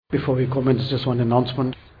Before we commence, just one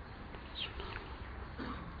announcement.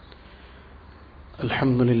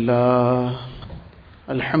 Alhamdulillah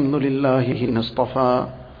nastafa.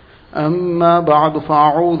 أما بعد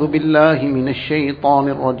فأعوذ بالله من الشيطان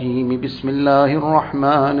الرجيم بسم الله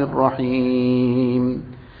الرحمن الرحيم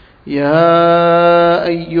يا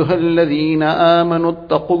أيها الذين آمنوا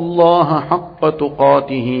اتقوا الله حق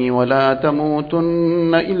تقاته ولا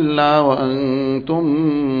تموتن إلا وأنتم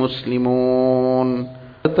مسلمون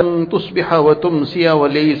تصبح وتمسي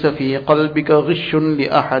وليس في قلبك غش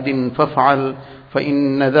لأحد فافعل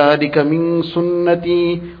فإن ذلك من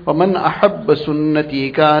سنتي ومن أحب سنتي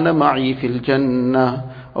كان معي في الجنة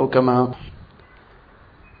أو كما.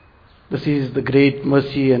 This is the great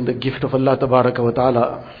mercy and the gift of Allah Tabaraka wa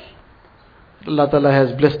Ta'ala. Allah Ta'ala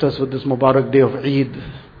has blessed us with this Mubarak day of Eid.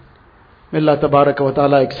 May Allah Tabaraka wa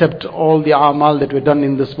Ta'ala accept all the amal that were done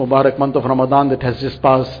in this Mubarak month of Ramadan that has just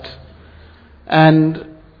passed. And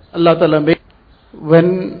Allah Ta'ala made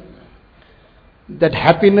when that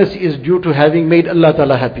happiness is due to having made Allah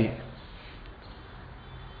Ta'ala happy.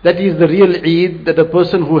 That is the real Eid, that a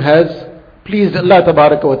person who has pleased Allah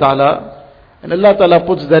Tabaraka wa Ta'ala, and Allah Ta'ala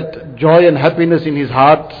puts that joy and happiness in his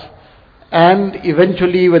heart, and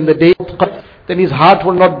eventually when the day comes, then his heart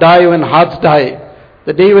will not die when hearts die.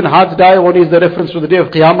 The day when hearts die, one is the reference to the day of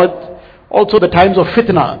Qiyamah, also the times of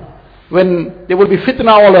fitna. When there will be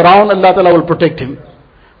fitna all around, Allah Ta'ala will protect him.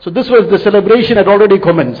 So this was the celebration had already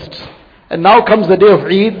commenced. And now comes the day of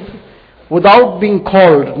Eid without being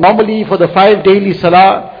called. Normally for the 5 daily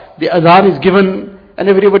salah, the adhan is given and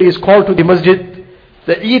everybody is called to the masjid.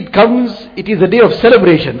 The Eid comes, it is a day of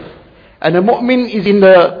celebration. And a mu'min is in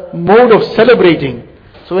the mode of celebrating.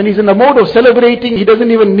 So when he's in the mode of celebrating, he doesn't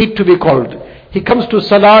even need to be called. He comes to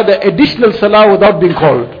salah, the additional salah, without being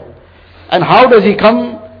called. And how does he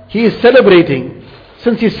come? He is celebrating.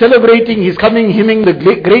 Since he's celebrating, he's coming hymning the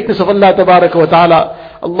greatness of Allah Tabaraka wa Ta'ala.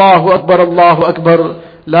 Allahu Akbar,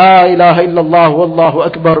 La ilaha illallah, Wallahu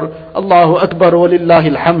Akbar, Allahu Akbar, Walillahi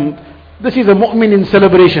alhamd. This is a mu'min in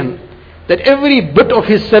celebration. That every bit of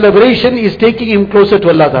his celebration is taking him closer to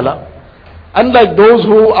Allah Ta'ala. Unlike those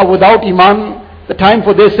who are without iman, the time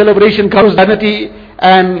for their celebration comes vanity,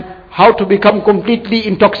 and how to become completely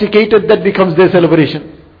intoxicated, that becomes their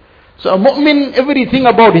celebration. So a mu'min, everything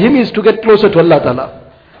about him is to get closer to Allah Ta'ala.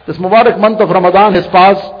 This Mubarak month of Ramadan has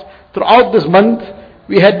passed. Throughout this month,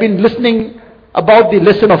 we had been listening about the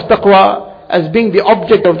lesson of taqwa as being the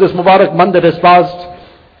object of this Mubarak month that has passed.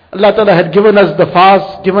 Allah Ta'ala had given us the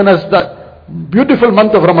fast, given us the beautiful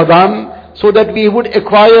month of Ramadan, so that we would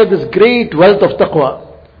acquire this great wealth of taqwa.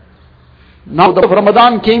 Now the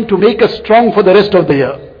Ramadan came to make us strong for the rest of the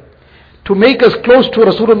year, to make us close to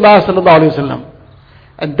Rasulullah Sallallahu Alaihi Wasallam.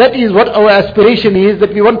 And that is what our aspiration is,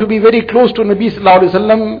 that we want to be very close to Nabi Sallallahu Alaihi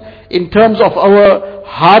Wasallam in terms of our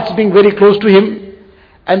hearts being very close to him.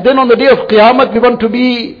 And then on the day of Qiyamah, we want to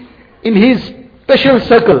be in his special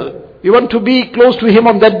circle. We want to be close to him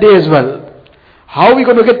on that day as well. How are we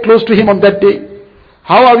going to get close to him on that day?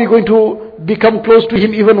 How are we going to become close to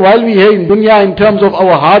him even while we are here in dunya, in terms of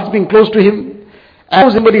our hearts being close to him?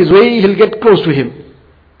 As somebody's way, he'll get close to him.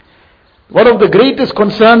 One of the greatest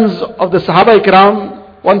concerns of the Sahaba Ikram,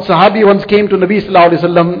 one Sahabi once came to Nabi Sallallahu Alaihi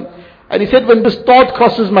Wasallam and he said, when this thought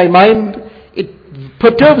crosses my mind, it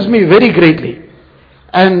perturbs me very greatly.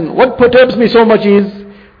 And what perturbs me so much is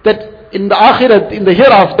that in the Akhirat, in the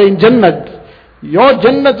hereafter, in Jannat, your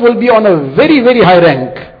Jannat will be on a very, very high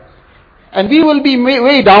rank. And we will be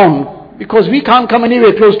way down because we can't come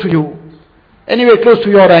anywhere close to you, anywhere close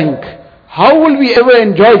to your rank. How will we ever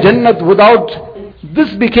enjoy Jannat without?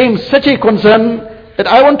 This became such a concern that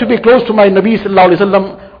I want to be close to my Nabi Sallallahu Alaihi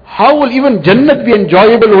Wasallam. How will even Jannat be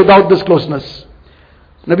enjoyable without this closeness?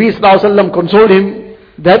 Nabi Sallallahu Alaihi Wasallam consoled him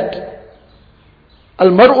that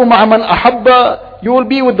Al-mar'u ma'aman ahabba, you will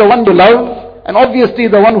be with the one you love, and obviously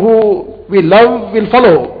the one who we love will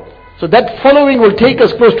follow. So that following will take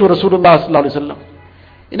us close to Rasulullah Sallallahu Alaihi Wasallam.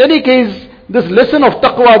 In any case, this lesson of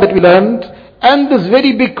taqwa that we learned, and this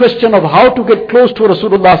very big question of how to get close to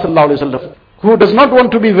Rasulullah Sallallahu Alaihi Wasallam. Who does not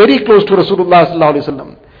want to be very close to Rasulullah Sallallahu Alaihi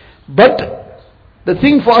Wasallam? But the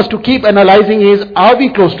thing for us to keep analyzing is, are we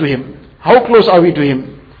close to him? How close are we to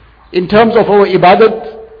him? In terms of our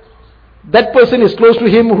ibadat, that person is close to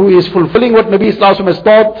him who is fulfilling what Nabi Sallallahu Alaihi Wasallam has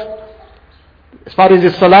taught, as far as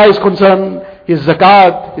his salah is concerned, his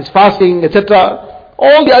zakat, his fasting, etc.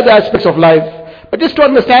 All the other aspects of life. But just to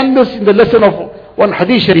understand this in the lesson of one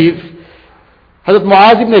hadith sharif, Hazrat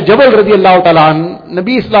Muaz ibn Jabal radiallahu ta'ala an,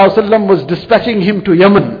 Nabi Sallallahu Alaihi Wasallam was dispatching him to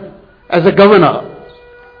Yemen as a governor.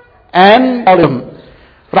 And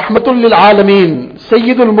Rahmatul lil Alameen,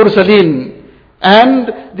 Sayyidul Mursaleen,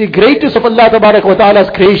 And the greatest of Allah Tabarak wa Ta'ala's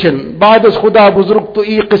creation, Ba'das Khuda Buzruk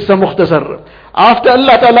Tu'i Qissa Mukhtasar. After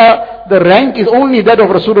Allah Ta'ala, the rank is only that of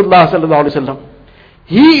Rasulullah Sallallahu Alaihi Wasallam.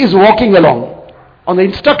 He is walking along. On the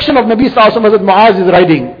instruction of Nabi Sallallahu Alaihi Wasallam, Muaz is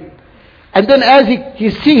riding. And then as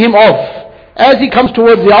he's seeing him off, as he comes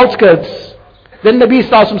towards the outskirts, then Nabi Sallallahu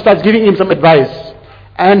Alaihi Wasallam starts giving him some advice.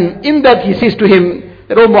 And in that he says to him,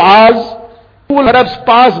 that, "Oh Muaz, you will perhaps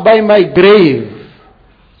pass by my grave.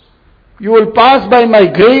 You will pass by my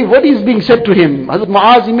grave." What is being said to him? Hazrat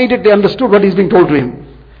Muaz immediately understood what is being told to him.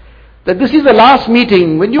 That this is the last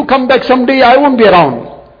meeting. When you come back someday, I won't be around.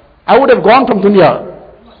 I would have gone from dunya.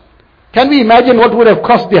 Can we imagine what would have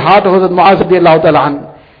crossed the heart of Hazrat Muaz radiallahu ta'ala an?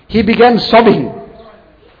 He began sobbing.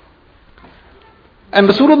 And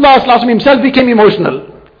Rasulullah sallallahu alaihi wasallam himself became emotional.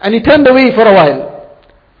 And he turned away for a while.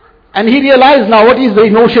 And he realized now what is the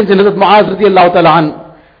emotions in Hazrat Muaz radiallahu ta'ala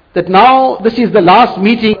an. That now this is the last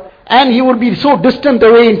meeting. And he would be so distant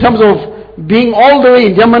away in terms of being all the way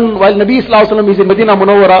in Yemen while Nabi sallallahu alaihi wasallam is in Medina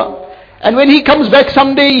Munawwara. And when he comes back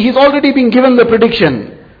someday, he's already been given the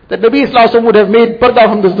prediction that Nabi sallallahu alaihi wasallam would have made parda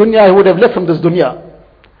from this dunya, he would have left from this dunya.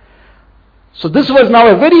 So this was now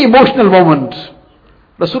a very emotional moment.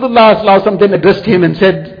 Rasulullah sallallahu alaihi wasallam then addressed him and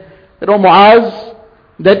said, that, "O Muaz,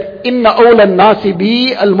 that inna awla an-nasi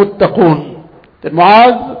bi al-muttaqun." That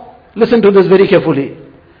Muaz, listen to this very carefully.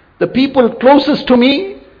 The people closest to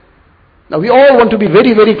me. Now we all want to be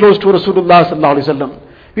very, very close to Rasulullah sallallahu alaihi wasallam.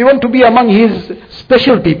 We want to be among his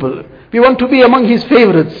special people. We want to be among his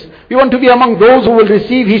favorites. We want to be among those who will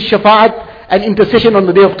receive his shafa'at and intercession on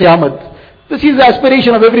the day of Qiyamah. This is the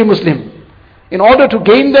aspiration of every Muslim. In order to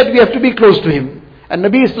gain that, we have to be close to him. And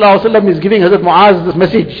Nabi sallallahu alaihi wasallam is giving Hazrat Muaz this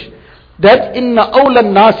message that inna awla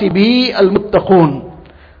nasi bi al-muttaqun.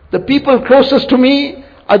 The people closest to me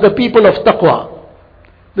are the people of taqwa.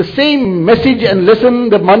 The same message and lesson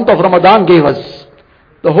the month of Ramadan gave us.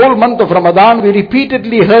 The whole month of Ramadan we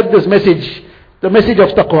repeatedly heard this message, the message of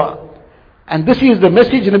taqwa. And this is the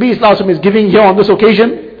message Nabi sallallahu alaihi wasallam is giving here on this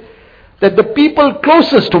occasion, that the people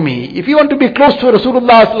closest to me, if you want to be close to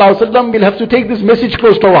Rasulullah sallallahu alaihi wasallam, we'll have to take this message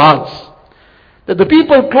close to our hearts. That the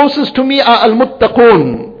people closest to me are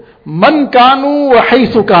al-muttaqun, man kanu wa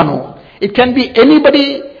haythu kanu. It can be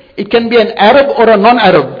anybody, it can be an Arab or a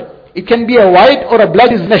non-Arab. It can be a white or a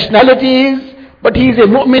black, his nationality is, but he is a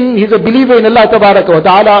mu'min, he is a believer in Allah Tabaraka wa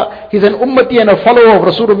Ta'ala, he is an ummati and a follower of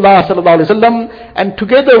Rasulullah sallallahu alaihi wasallam, and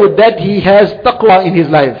together with that he has taqwa in his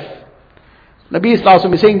life. Nabi sallallahu alaihi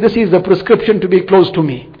wasallam is saying, this is the prescription to be close to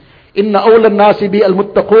me. Inna awla nasi bi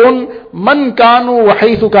al-muttaqun, man kanu wa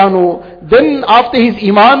haythu kanu. Then after his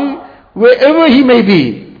iman, wherever he may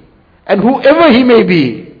be, and whoever he may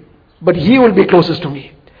be, but he will be closest to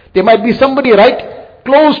me. There might be somebody right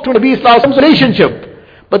close to Nabi sallallahu alaihi wasallam's relationship,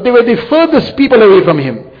 but they were the furthest people away from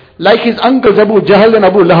him. Like his uncles Abu Jahl and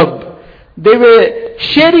Abu Lahab. They were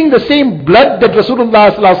sharing the same blood that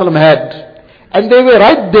Rasulullah sallallahu alaihi wasallam had. And they were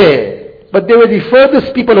right there, but they were the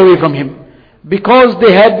furthest people away from him. Because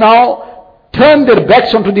they had now turned their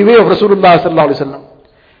backs onto the way of Rasulullah sallallahu alaihi wasallam.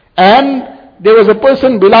 And there was a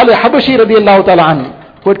person, Bilal Habashi radiallahu ta'ala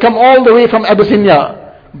an, who had come all the way from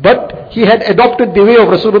Abyssinia, but he had adopted the way of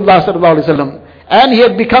Rasulullah sallallahu alaihi wasallam. And he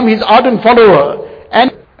had become his ardent follower.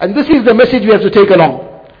 And this is the message we have to take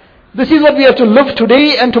along. This is what we have to live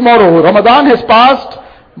today and tomorrow. Ramadan has passed,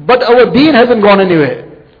 but our deen hasn't gone anywhere.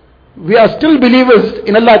 We are still believers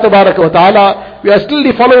in Allah Tabaraka wa Ta'ala. We are still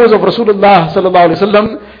the followers of Rasulullah sallallahu alaihi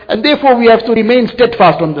wasallam, and therefore we have to remain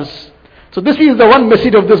steadfast on this. So this is the one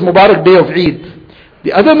message of this Mubarak day of Eid.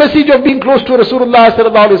 The other message of being close to Rasulullah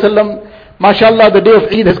sallallahu alaihi wasallam, mashallah, the day of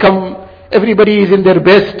Eid has come. Everybody is in their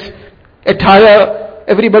best attire.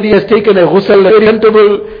 Everybody has taken a ghusl, very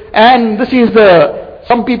presentable, and this is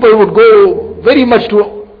some people would go very much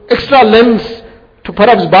to extra lengths to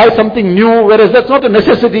perhaps buy something new, whereas that's not a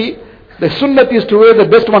necessity. The sunnat is to wear the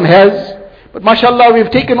best one has. But mashallah, we've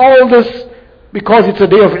taken all this because it's a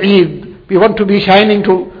day of Eid. We want to be shining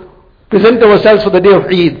to present ourselves for the day of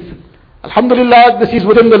Eid. Alhamdulillah, this is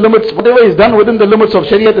within the limits, whatever is done within the limits of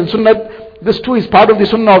Shariat and Sunnat, this too is part of the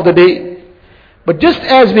Sunnah of the day. But just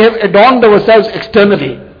as we have adorned ourselves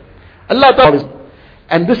externally, Allah Ta'ala,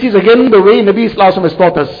 and this is again the way Nabi Sallallahu Alaihi Wasallam has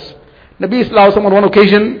taught us. Nabi Sallallahu Alaihi Wasallam on one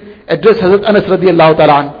occasion addressed Hazrat Anas radiallahu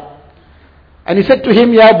ta'ala an, and he said to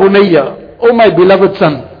him, Ya Bunayya, O my beloved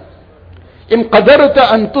son, إن قدرت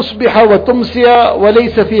أن تصبح وتمسي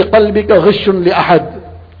وليس في قلبك غش لأحد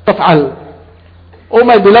تفعل. O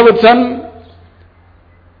my beloved son,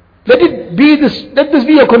 let this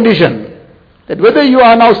be a condition, that whether you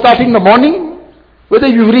are now starting the morning, whether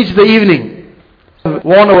you've reached the evening,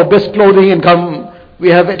 worn our best clothing and come, we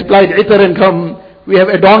have applied itar and come, we have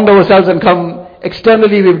adorned ourselves and come,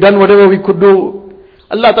 externally we've done whatever we could do.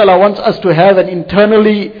 Allah Ta'ala wants us to have an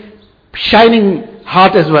internally shining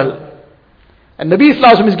heart as well. And Nabi Sallallahu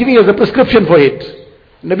Alaihi Wasallam is giving us a prescription for it.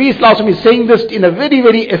 Nabi Sallallahu Alaihi Wasallam is saying this in a very,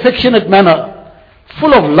 very affectionate manner,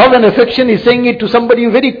 full of love and affection. He's saying it to somebody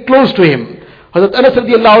very close to him. Hazrat Anas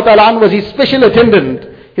radiallahu ta'ala an was his special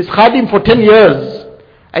attendant, his khadim for 10 years.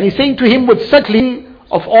 And he's saying to him with such clean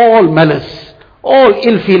of all malice, all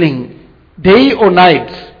ill feeling, day or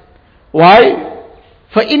night. Why?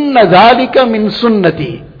 فَإِنَّ ذَلِكَ مِن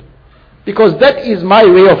سُنَّتِي. Because that is my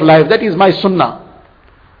way of life, that is my sunnah.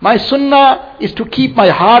 My sunnah is to keep my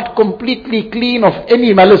heart completely clean of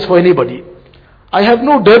any malice for anybody. I have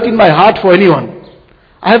no dirt in my heart for anyone.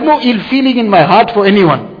 I have no ill feeling in my heart for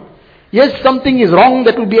anyone. Yes, something is wrong,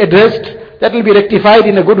 that will be addressed, that will be rectified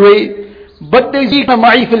in a good way. But there is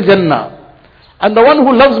ma'i fil jannah. And the one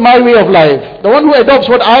who loves my way of life, the one who adopts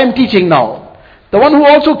what I am teaching now, the one who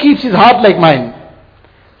also keeps his heart like mine,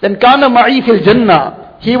 then kana ma'i fil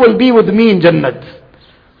jannah, he will be with me in Jannat.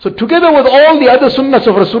 So together with all the other sunnahs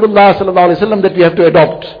of Rasulullah sallallahu alaihi wasallam that we have to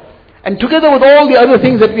adopt, and together with all the other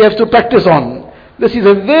things that we have to practice on, this is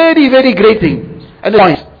a very, very great thing. And the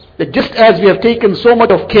point that just as we have taken so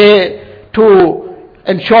much of care to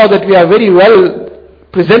ensure that we are very well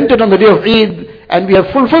presented on the day of Eid, and we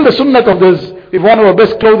have fulfilled the sunnah of this, we've worn our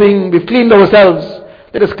best clothing, we've cleaned ourselves,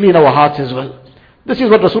 let us clean our hearts as well. This is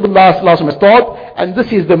what Rasulullah sallallahu alaihi wasallam has taught, and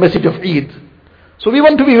this is the message of Eid. So we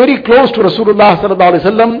want to be very close to Rasulullah sallallahu alaihi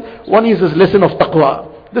wasallam. One is this lesson of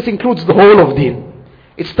taqwa. This includes the whole of deen.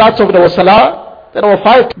 It starts off with our salah, then our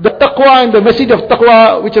five. The taqwa and the message of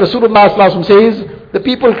taqwa, which Rasulullah sallallahu alaihi wasallam says, the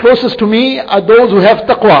people closest to me are those who have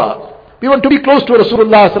taqwa. We want to be close to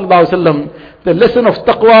Rasulullah sallallahu alaihi wasallam. The lesson of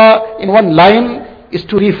taqwa in one line is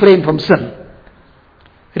to refrain from sin.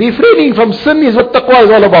 Refraining from sin is what taqwa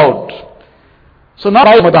is all about. So now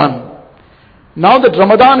Ramadan. Now that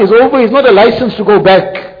Ramadan is over, is not a license to go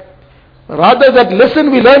back. Rather, that lesson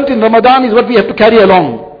we learnt in Ramadan is what we have to carry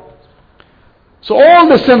along. So all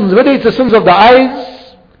the sins, whether it's the sins of the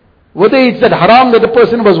eyes, whether it's that haram that the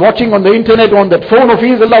person was watching on the internet or on that phone of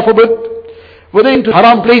his, Allah forbid, whether into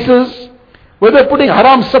haram places, whether putting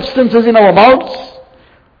haram substances in our mouths,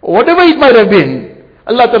 whatever it might have been,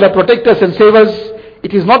 Allah Ta'ala protect us and save us.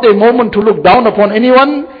 It is not a moment to look down upon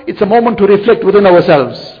anyone, it's a moment to reflect within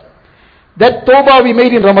ourselves. That tawbah we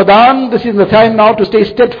made in Ramadan, this is the time now to stay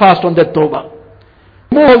steadfast on that tawbah.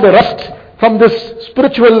 Remove all the rust from this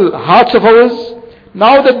spiritual hearts of ours.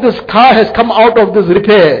 Now that this car has come out of this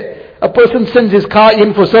repair, a person sends his car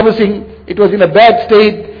in for servicing, it was in a bad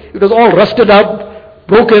state, it was all rusted up,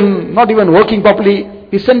 broken, not even working properly.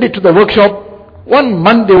 He sent it to the workshop. 1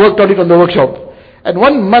 month they worked on it on the workshop. And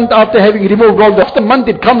 1 month after having removed all the, after a month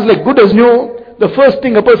it comes like good as new. The first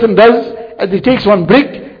thing a person does is he takes one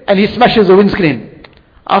brick and he smashes the windscreen.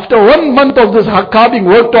 After 1 month of this car being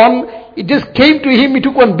worked on, it just came to him, he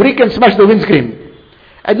took one brick and smashed the windscreen.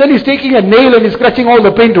 And then he's taking a nail and he's scratching all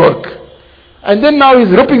the paintwork. And then now he's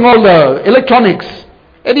ripping all the electronics.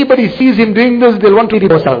 Anybody sees him doing this, they'll want to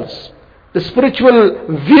read ourselves. The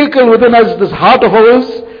spiritual vehicle within us, this heart of ours,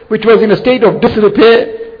 which was in a state of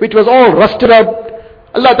disrepair, which was all rusted up,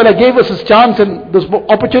 Allah Ta'ala gave us this chance and this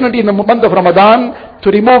opportunity in the month of Ramadan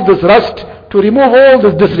to remove this rust, to remove all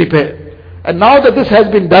this disrepair. And now that this has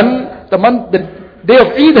been done, the day of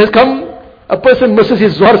Eid has come, a person misses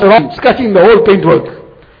his zuhr around, scratching the whole paintwork,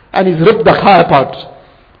 and he's ripped the car apart.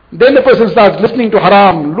 Then the person starts listening to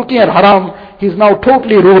haram, looking at haram, he's now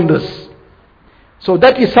totally ruined this. So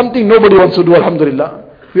that is something nobody wants to do, alhamdulillah.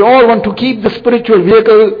 We all want to keep the spiritual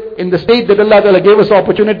vehicle in the state that Allah Ta'ala gave us the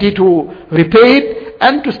opportunity to repair it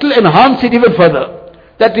and to still enhance it even further.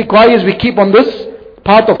 That requires we keep on this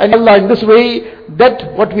path of Allah in this way,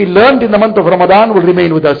 that what we learned in the month of Ramadan will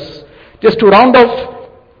remain with us. Just to round off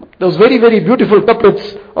those very, very beautiful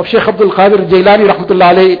couplets of Shaykh Abdul Qadir Jailani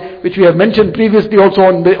rahmatullah alayhi, which we have mentioned previously also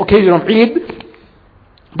on the occasion of Eid.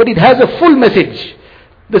 But it has a full message.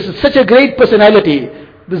 This is such a great personality,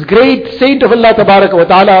 this great saint of Allah Tabaraka wa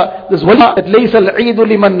Ta'ala, this wali, that laysa al-Eidu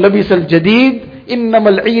liman labis al-Jadid,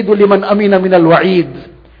 innama al-Eidu liman amina min al-Wa'id.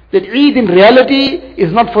 That Eid in reality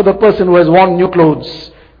is not for the person who has worn new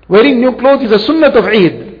clothes. Wearing new clothes is a sunnat of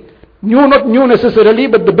Eid. New, not new necessarily,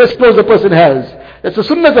 but the best clothes the person has. That's the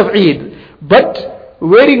sunnat of Eid. But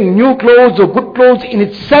wearing new clothes or good clothes in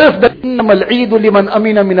itself, that innama al-Eidu liman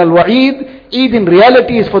amina min al-Wa'id, Eid in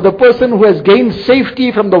reality is for the person who has gained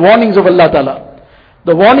safety from the warnings of Allah Ta'ala.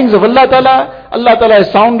 The warnings of Allah Ta'ala, Allah Ta'ala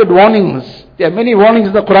has sounded warnings. There are many warnings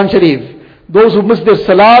in the Quran Sharif. Those who miss their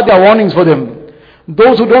salah, there are warnings for them.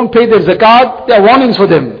 Those who don't pay their zakat, there are warnings for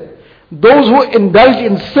them. Those who indulge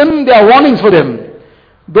in sin, there are warnings for them.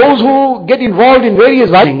 Those who get involved in various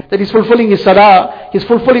violence, that he's fulfilling his salah, he's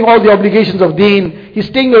fulfilling all the obligations of deen, he's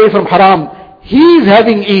staying away from haram, he is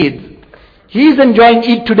having Eid. He is enjoying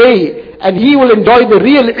Eid today, and he will enjoy the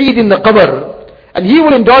real Eid in the qabr. And he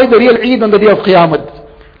will enjoy the real Eid on the day of Qiyamah.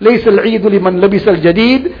 ليس العيد لمن لبس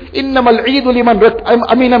الجديد إنما العيد لمن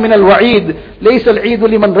أمن من الوعيد ليس العيد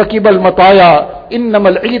لمن ركب المطايا إنما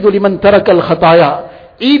العيد لمن ترك الخطايا.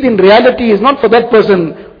 Eid in reality is not for that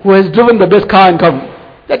person who has driven the best car and come.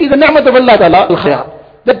 That is the ni'mat of Allah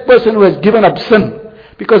Ta'ala. That person who has given up sin.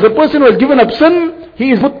 Because the person who has given up sin,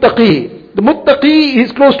 he is muttaqi. The muttaqi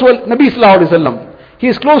is close to Nabi Sallallahu Alaihi Wasallam. He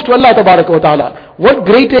is close to Allah Ta'ala. What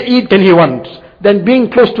greater Eid can he want than being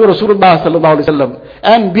close to Rasulullah Sallallahu Alaihi Wasallam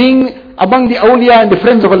and being among the awliya and the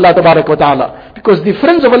friends of Allah Ta'ala. Because the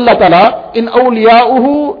friends of Allah Ta'ala, in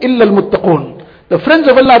awliya'uhu illa al-muttaqun. The friends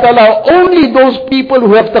of Allah Ta'ala are only those people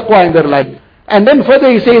who have taqwa in their life. And then further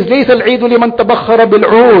he says, لَيْسَ الْعِيدُ لِمَنْ تَبَخَّرَ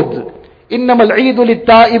بِالْعُودِ إِنَّمَا الْعِيدُ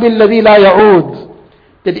لِلتَّائِبِ الَّذِي لَا يَعُودِ.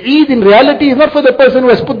 That Eid in reality is not for the person who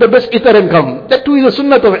has put the best itar and come. That too is a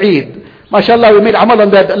sunnat of Eid. MashaAllah, we made amal on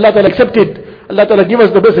that. Allah Ta'ala accepted. Allah Ta'ala give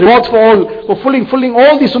us the best rewards for all, for fulfilling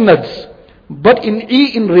all the sunnats. But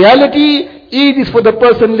in reality, Eid is for the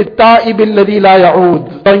person لِلتَّائِبِ الَّذِي لَا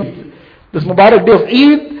يَعُودِ. This Mubarak day of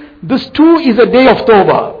Eid, this too is a day of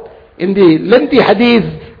Tawbah. In the lengthy hadith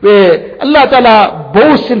where Allah Ta'ala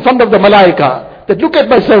boasts in front of the Malaika that look at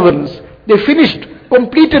my servants, they finished,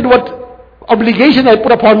 completed what obligation I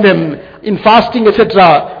put upon them in fasting,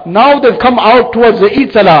 etc. Now they've come out towards the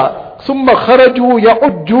Eid Salah. ثُمَّ خَرَجُوا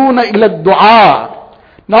يَعُجُّونَ إِلَى الدُّعَاءِ.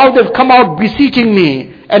 Now they've come out beseeching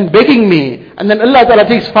me and begging me. And then Allah Ta'ala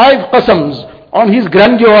takes 5 qasams on His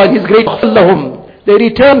grandeur and His great lahum. They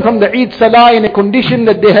return from the Eid Salah in a condition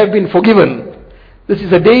that they have been forgiven. This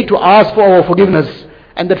is a day to ask for our forgiveness.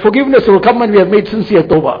 And that forgiveness will come when we have made sincere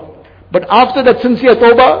tawbah. But after that sincere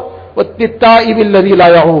tawbah, وَالتِّتَّائِبِ الَّذِي لَا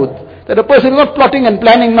يَعُودِ. That a person is not plotting and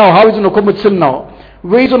planning now how he's going to commit sin now.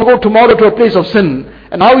 Where he's going to go tomorrow to a place of sin.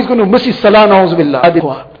 And how he's going to miss his salah,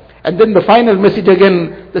 na'uzubillah. And then the final message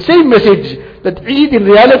again, the same message, that Eid in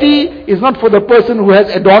reality is not for the person who has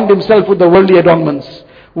adorned himself with the worldly adornments.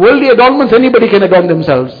 Worldly adornments, anybody can adorn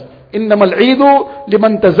themselves. إِنَّمَا الْعِيدُ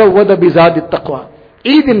لِمَنْ تَزَوَّدَ بِزَادِ التَّقْوَى.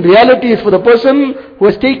 Eid in reality is for the person who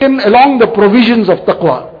has taken along the provisions of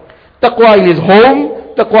taqwa. Taqwa in his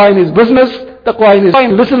home, taqwa in his business, taqwa in his he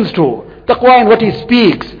listens to, taqwa in what he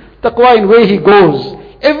speaks, taqwa in where he goes.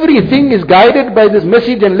 Everything is guided by this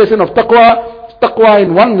message and lesson of taqwa. Taqwa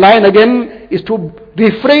in one line again is to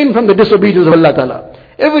refrain from the disobedience of Allah Ta'ala.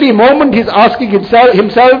 Every moment he's asking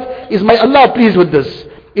himself, is my Allah pleased with this?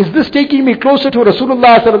 Is this taking me closer to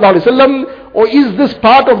Rasulullah Sallallahu Alaihi Wasallam, or is this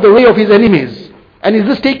part of the way of his enemies? And is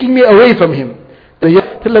this taking me away from him?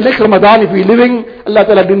 Till the next Ramadan, if we're living, Allah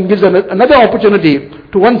Ta'ala gives another opportunity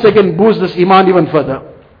to once again boost this iman even further.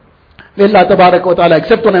 May Allah Ta'ala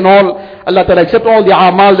accept one and all. Allah Ta'ala accept all the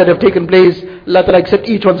amal that have taken place. Allah Ta'ala accept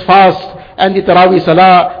each one's fast and the Taraweeh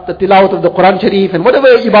Salah, the Tilawat of the Quran Sharif, and whatever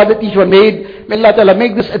ibadat each one made. May Allah Ta'ala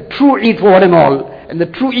make this a true Eid for one and all. And the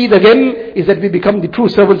true Eid again is that we become the true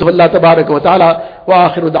servants of Allah Ta'ala. Wa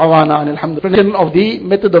akhiru da'wana and alhamdulillah. Of the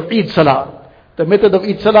method of Eid Salah. The method of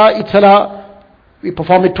Eid Salah, we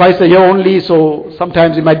perform it twice a year only, so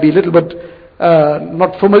sometimes we might be a little bit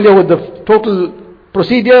not familiar with the total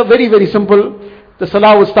procedure. Very, very simple. The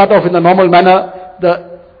Salah will start off in the normal manner.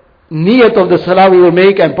 The niyat of the Salah we will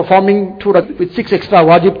make and performing with 6 extra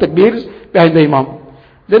wajib takbirs behind the Imam.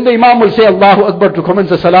 Then the Imam will say Allahu Akbar to commence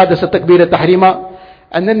the Salah. That's a takbir tahrima.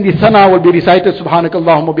 And then the Sana will be recited,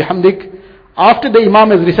 Subhanakallahumma bihamdik. After the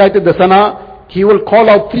Imam has recited the Sana, he will call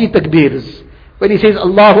out 3 takbirs. When he says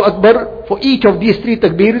Allahu Akbar, for each of these 3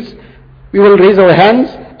 takbirs, we will raise our hands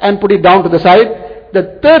and put it down to the side.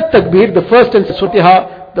 The third takbir, the first and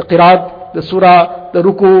Fatiha, the Qiraat, the Surah, the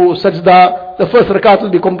Ruku, Sajda, the first rakat will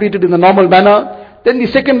be completed in the normal manner. Then the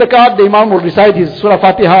second rakat, the Imam will recite his Surah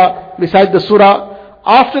Fatiha, recite the Surah.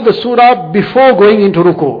 After the Surah, before going into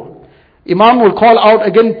Ruku, Imam will call out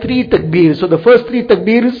again 3 takbirs. So the first 3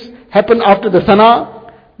 takbirs happen after the Sana.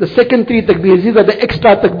 The second 3 takbirs, these are the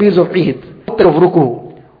extra takbirs of Eid. Of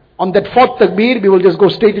Ruku. On that 4th takbir, we will just go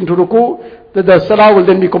straight into Ruku. The Salah will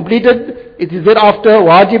then be completed. It is thereafter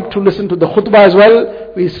wajib to listen to the khutbah as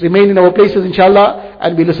well. We remain in our places inshallah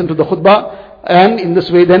and we listen to the khutbah. And in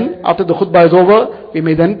this way then, after the khutbah is over, we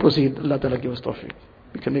may then proceed. Allah Ta'ala give us tawfiq.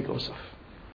 We can make ourselves.